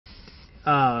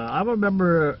I'm a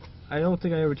member. I don't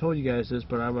think I ever told you guys this,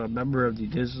 but I'm a member of the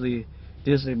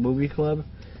Disney Movie Club,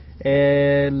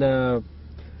 and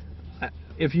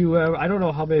if you I don't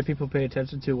know how many people pay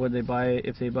attention to when they buy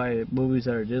movies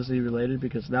that are Disney related,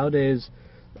 because nowadays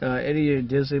any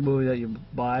Disney movie that you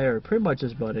buy, or pretty much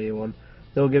just about anyone,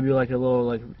 they'll give you like a little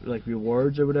like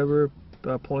rewards or whatever,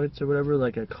 points or whatever,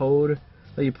 like a code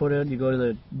that you put in. You go to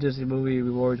the Disney Movie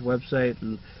Rewards website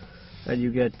and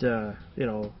you get you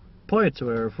know, points or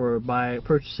whatever for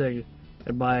purchasing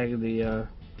and buying the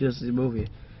Disney movie.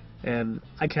 And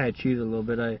I kind of cheated a little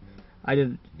bit. I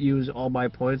didn't use all my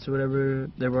points or whatever.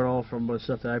 They were all from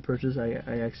stuff that I purchased.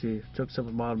 I actually took some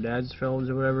of Mom and Dad's films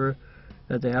or whatever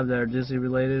that they have that are Disney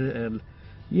related, and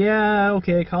yeah,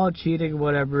 okay, call it cheating,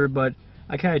 whatever, but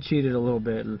I kind of cheated a little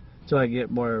bit, and so I get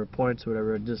more points or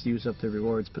whatever and just use up their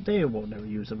rewards, but they won't never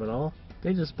use them at all.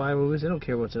 They just buy movies. They don't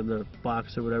care what's in the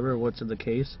box or whatever, or what's in the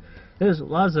case. There's a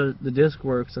lot of the disc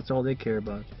works. That's all they care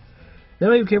about. They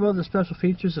don't even care about the special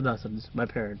features or nothing. My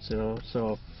parents, you know,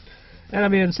 so. And I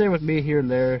mean, same with me here and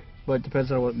there, but it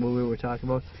depends on what movie we're talking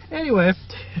about. Anyway,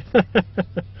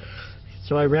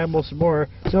 so I ramble some more.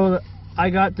 So I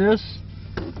got this,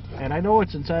 and I know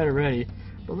it's inside already,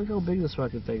 but look how big this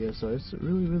fucking thing is. So it's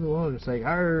really, really long. It's like,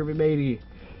 arr, me matey,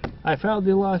 I found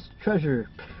the lost treasure.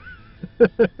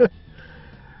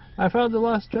 I found the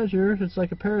lost treasure. It's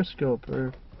like a periscope,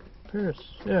 or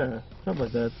yeah, something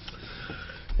like that.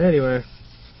 Anyway,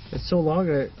 it's so long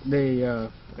that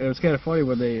it was kind of funny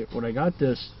when I got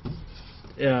this.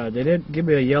 They didn't give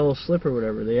me a yellow slip or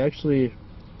whatever. They actually,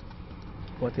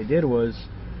 what they did was,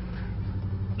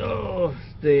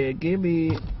 they gave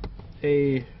me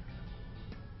a.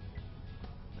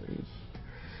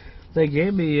 They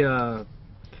gave me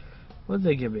what did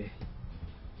they give me?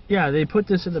 Yeah, they put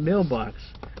this in the mailbox,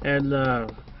 and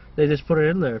they just put it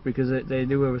in there because they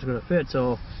knew it was going to fit.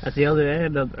 So at the other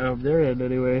end of their end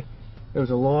anyway, there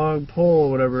was a long pole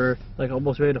or whatever, like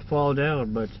almost ready to fall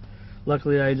down, but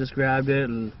luckily I just grabbed it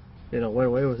and, you know, went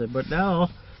away with it. But now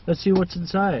let's see what's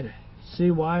inside. See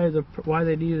why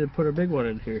they needed to put a big one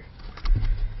in here.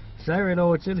 So I already know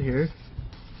what's in here.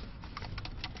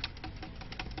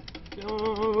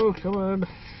 Oh, come on,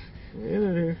 get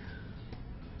in here.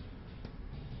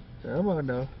 Come on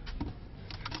now.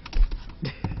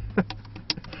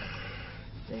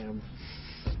 Damn.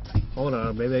 Hold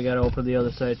on, maybe I gotta open the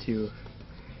other side too.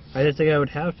 I didn't think I would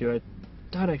have to. I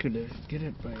thought I could get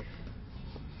it by.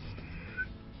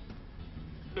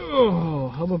 Oh,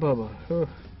 hubba bubba. Oh.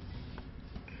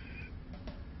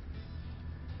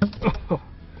 Oh.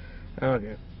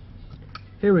 Okay.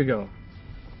 Here we go.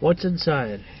 What's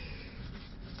inside?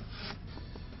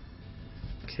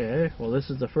 Okay, well this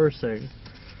is the first thing.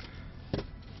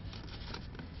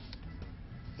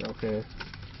 Okay.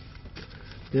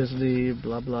 Disney,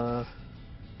 blah blah.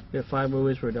 Yeah, 5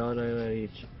 movies for $1.99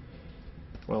 each.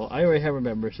 Well, I already have a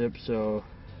membership, so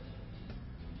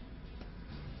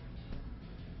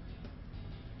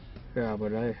yeah,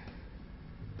 but I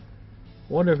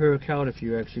wonder if it would count if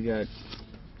you actually got,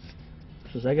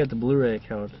 since I got the Blu-ray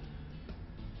account.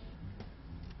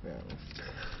 Yeah.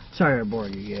 Sorry I'm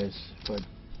boring you guys, but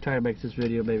trying to make this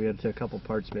video maybe into a couple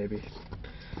parts maybe.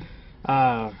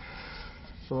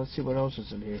 So let's see what else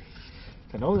is in here.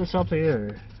 I know there's something in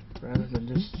here, rather than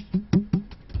just.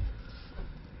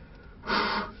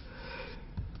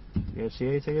 You guys see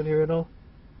anything in here at all?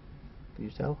 Can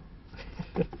you tell?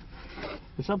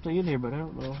 There's something in here, but I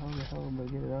don't know how the hell I'm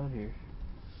gonna get it out here.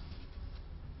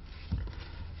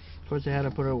 Of course, I had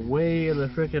to put it way in the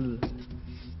frickin'.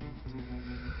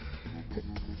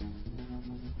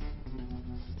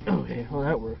 Okay, well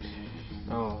that works.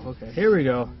 Oh, okay. Here we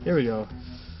go. Here we go.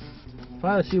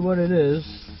 Finally see what it is.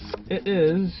 It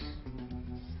is.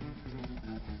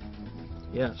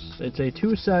 Yes, it's a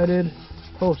 2-sided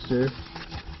poster.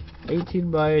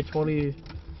 18 by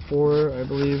 24, I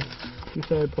believe.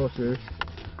 2-sided poster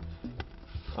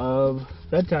of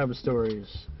bedtime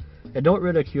stories. And don't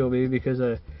ridicule me because,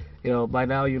 you know, by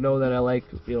now you know that I like,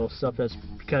 you know, stuff that's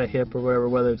kind of hip or whatever,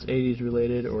 whether it's 80s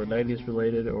related or 90s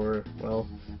related or, well,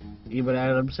 even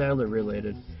Adam Sandler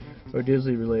related or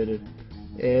Disney related.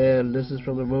 And this is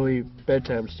from the movie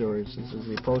Bedtime Stories. This is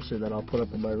the poster that I'll put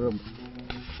up in my room.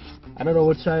 I don't know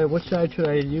which side should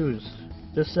I use.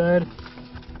 This side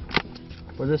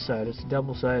or this side? It's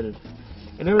double-sided.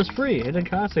 And it was free. It didn't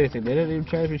cost anything. They didn't even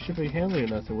charge me shipping and handling or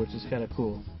nothing, which is kind of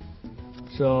cool.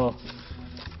 So,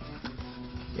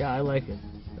 yeah, I like it.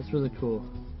 That's really cool.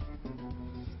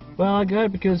 Well, I got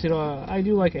it because, you know, I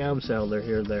do like Adam Sandler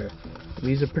here and there. I mean,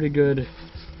 he's a pretty good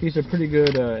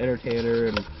entertainer,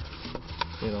 and,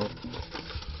 you know,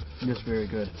 just very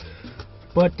good.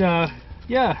 But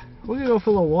yeah, we're gonna go for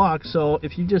a little walk. So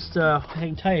if you just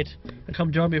hang tight and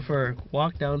come join me for a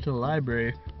walk down to the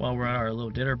library while we're on our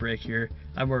little dinner break here.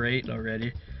 I'm already eating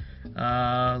already.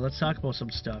 Let's talk about some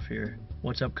stuff here.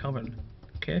 What's upcoming?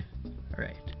 Okay. All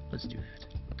right. Let's do that.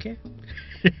 Okay.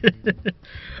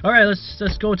 All right.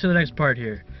 Let's go to the next part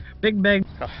here. Big Bang.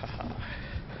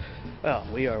 Well,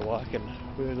 we are walking.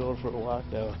 We're going for a walk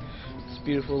now. This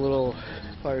beautiful little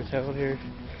part of town here.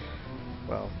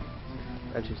 Well,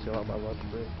 actually still on my lunch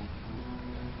break.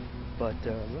 But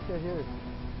look at here.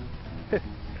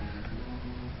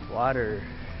 Water.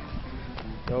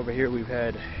 Over here we've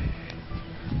had.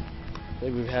 I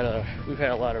think we've had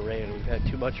a lot of rain. We've had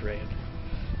too much rain.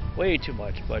 Way too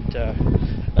much. But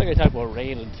I'm not gonna talk about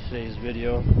rain in today's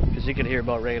video because you can hear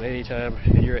about rain anytime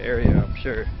in your area, I'm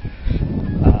sure.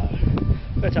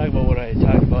 I'm gonna talk about what I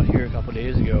talked about here a couple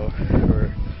days ago, or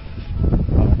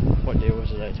what day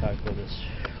was it I talked about this?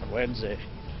 On Wednesday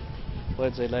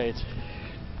night.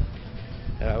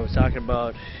 And I was talking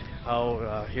about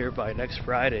how here by next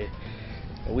Friday,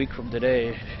 a week from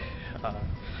today,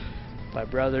 my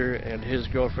brother and his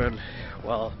girlfriend,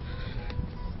 well,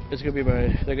 it's gonna be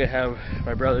they're gonna have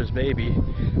my brother's baby.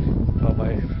 Well,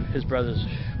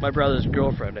 my brother's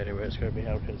girlfriend anyway is gonna be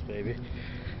having his baby.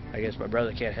 I guess my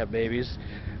brother can't have babies,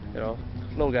 you know.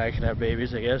 No guy can have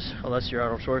babies, I guess, unless you're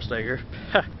Arnold Schwarzenegger.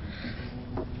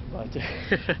 But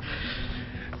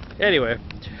anyway,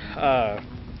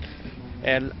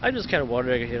 and I'm just kind of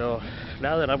wondering, you know,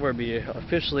 now that I'm going to be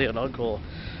officially an uncle,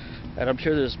 and I'm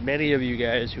sure there's many of you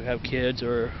guys who have kids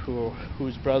or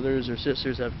whose brothers or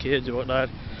sisters have kids or whatnot.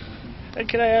 And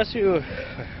can I ask you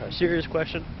a serious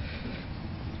question?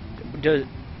 Did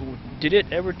it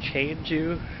ever change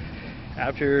you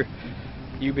after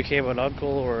you became an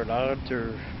uncle or an aunt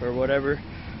or whatever,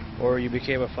 or you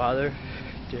became a father?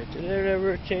 Did it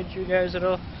ever change you guys at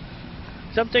all?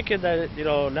 So I'm thinking that, you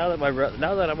know, now that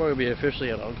I'm going to be officially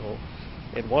an uncle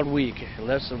in 1 week, in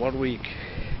less than 1 week,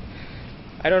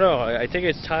 I don't know. I think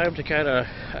it's time to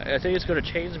I think it's going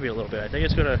to change me a little bit. I think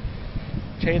it's going to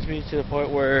change me to the point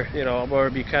where, you know, I'm going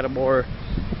to be kind of want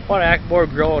to act more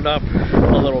grown up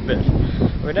a little bit.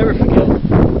 I mean, never forget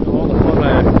all the fun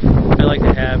I like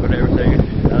to have and everything.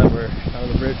 Now that we're on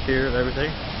the bridge here and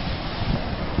everything.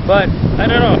 But I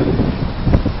don't know.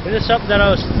 It is something that I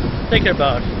was thinking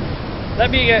about. Let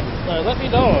me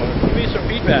know. Give me some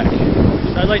feedback.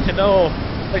 I'd like to know,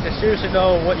 seriously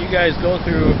know what you guys go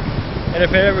through, and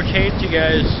if it ever changed you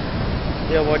guys,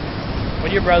 you know, when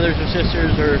your brothers or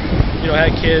sisters or, you know,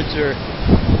 had kids, or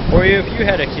if you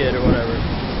had a kid or whatever.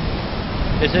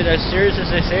 Is it as serious as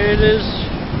they say it is,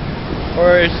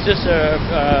 or is it just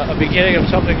a beginning of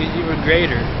something even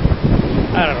greater?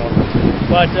 I don't know,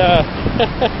 but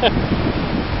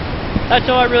that's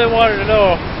all I really wanted to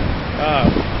know.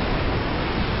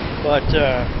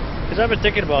 Because I've been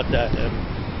thinking about that, and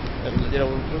you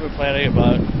know, we've been planning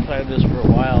this for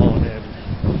a while, and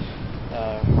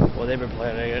well, they've been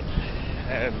planning it,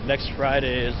 and next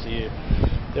Friday is the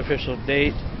official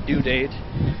due date,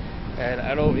 and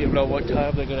I don't even know what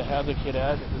time they're going to have the kid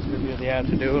at. If it's going to be in the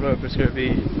afternoon, or if it's going to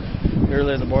be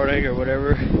early in the morning, or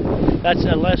whatever. That's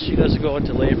unless she doesn't go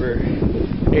into labor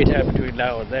anytime between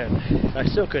now and then. That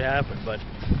still could happen, but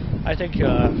I think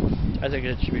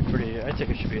it should be I think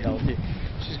it should be healthy.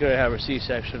 She's going to have her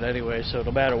C-section anyway, so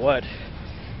no matter what,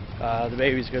 the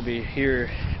baby's going to be here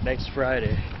next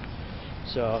Friday.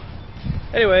 So,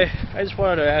 anyway, I just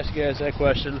wanted to ask you guys that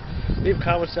question. Leave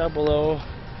comments down below.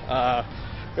 I'm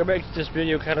going to make this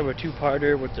video kind of a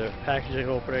two-parter with the packaging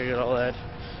opening and all that,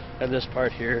 and this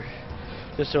part here,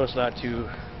 just so it's not too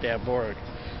damn boring.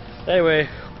 Anyway,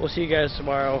 we'll see you guys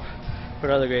tomorrow for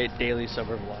another great daily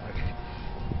summer vlog.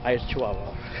 Chihuahua.